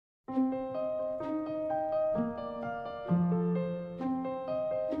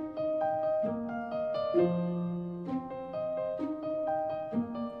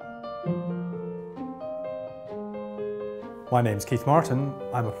My name's Keith Martin.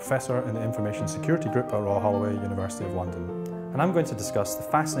 I'm a professor in the Information Security Group at Royal Holloway, University of London. And I'm going to discuss the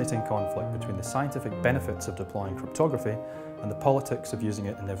fascinating conflict between the scientific benefits of deploying cryptography and the politics of using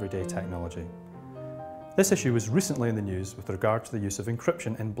it in everyday technology. This issue was recently in the news with regard to the use of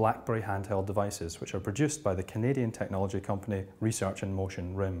encryption in Blackberry handheld devices, which are produced by the Canadian technology company Research in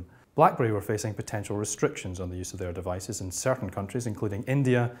Motion, RIM. Blackberry were facing potential restrictions on the use of their devices in certain countries, including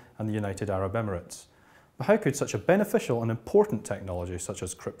India and the United Arab Emirates. But how could such a beneficial and important technology such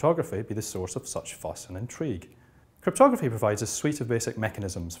as cryptography be the source of such fuss and intrigue? Cryptography provides a suite of basic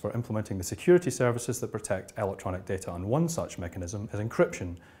mechanisms for implementing the security services that protect electronic data, and one such mechanism is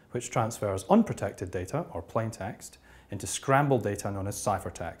encryption, which transfers unprotected data, or plain text, into scrambled data known as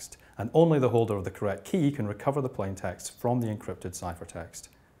ciphertext, and only the holder of the correct key can recover the plain text from the encrypted ciphertext.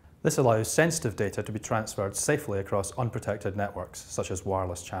 This allows sensitive data to be transferred safely across unprotected networks, such as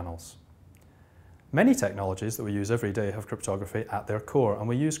wireless channels. Many technologies that we use every day have cryptography at their core, and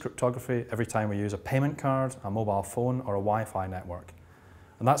we use cryptography every time we use a payment card, a mobile phone, or a Wi-Fi network.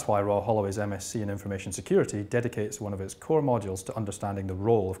 And that's why Royal Holloway's MSc in Information Security dedicates one of its core modules to understanding the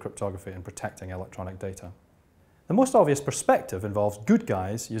role of cryptography in protecting electronic data. The most obvious perspective involves good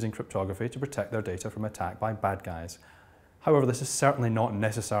guys using cryptography to protect their data from attack by bad guys. However, this is certainly not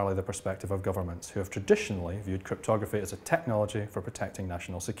necessarily the perspective of governments, who have traditionally viewed cryptography as a technology for protecting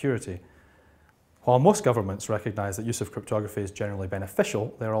national security. While most governments recognise that use of cryptography is generally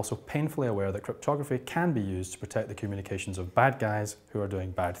beneficial, they are also painfully aware that cryptography can be used to protect the communications of bad guys who are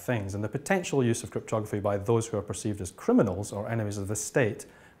doing bad things, and the potential use of cryptography by those who are perceived as criminals or enemies of the state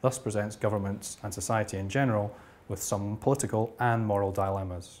thus presents governments and society in general with some political and moral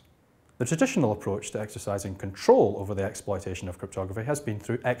dilemmas. The traditional approach to exercising control over the exploitation of cryptography has been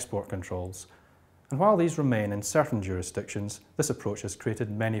through export controls. And while these remain in certain jurisdictions, this approach has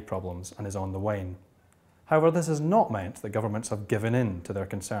created many problems and is on the wane. However, this has not meant that governments have given in to their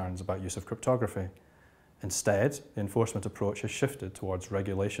concerns about use of cryptography. Instead, the enforcement approach has shifted towards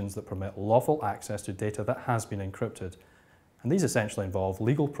regulations that permit lawful access to data that has been encrypted. And these essentially involve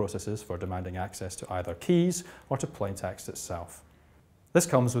legal processes for demanding access to either keys or to plain text itself. This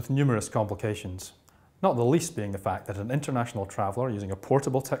comes with numerous complications, not the least being the fact that an international traveller using a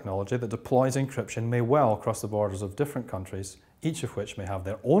portable technology that deploys encryption may well cross the borders of different countries, each of which may have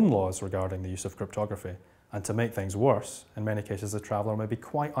their own laws regarding the use of cryptography. And to make things worse, in many cases the traveller may be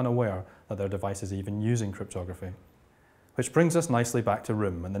quite unaware that their device is even using cryptography. Which brings us nicely back to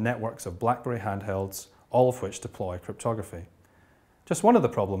RIM and the networks of Blackberry handhelds, all of which deploy cryptography. Just one of the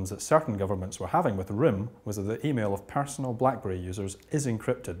problems that certain governments were having with RIM was that the email of personal Blackberry users is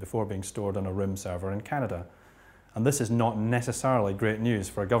encrypted before being stored on a RIM server in Canada. And this is not necessarily great news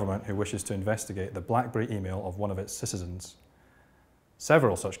for a government who wishes to investigate the Blackberry email of one of its citizens.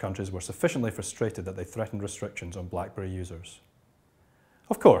 Several such countries were sufficiently frustrated that they threatened restrictions on Blackberry users.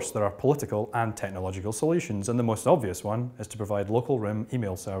 Of course, there are political and technological solutions, and the most obvious one is to provide local RIM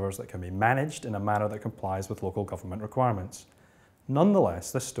email servers that can be managed in a manner that complies with local government requirements.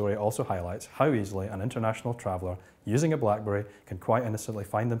 Nonetheless, this story also highlights how easily an international traveller using a Blackberry can quite innocently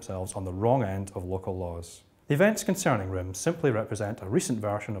find themselves on the wrong end of local laws. The events concerning RIM simply represent a recent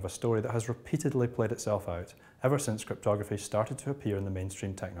version of a story that has repeatedly played itself out ever since cryptography started to appear in the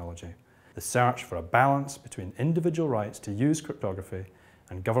mainstream technology. The search for a balance between individual rights to use cryptography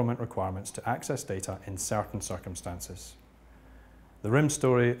and government requirements to access data in certain circumstances. The RIM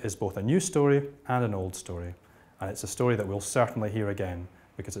story is both a new story and an old story. And it's a story that we'll certainly hear again,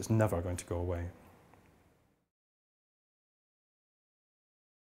 because it's never going to go away.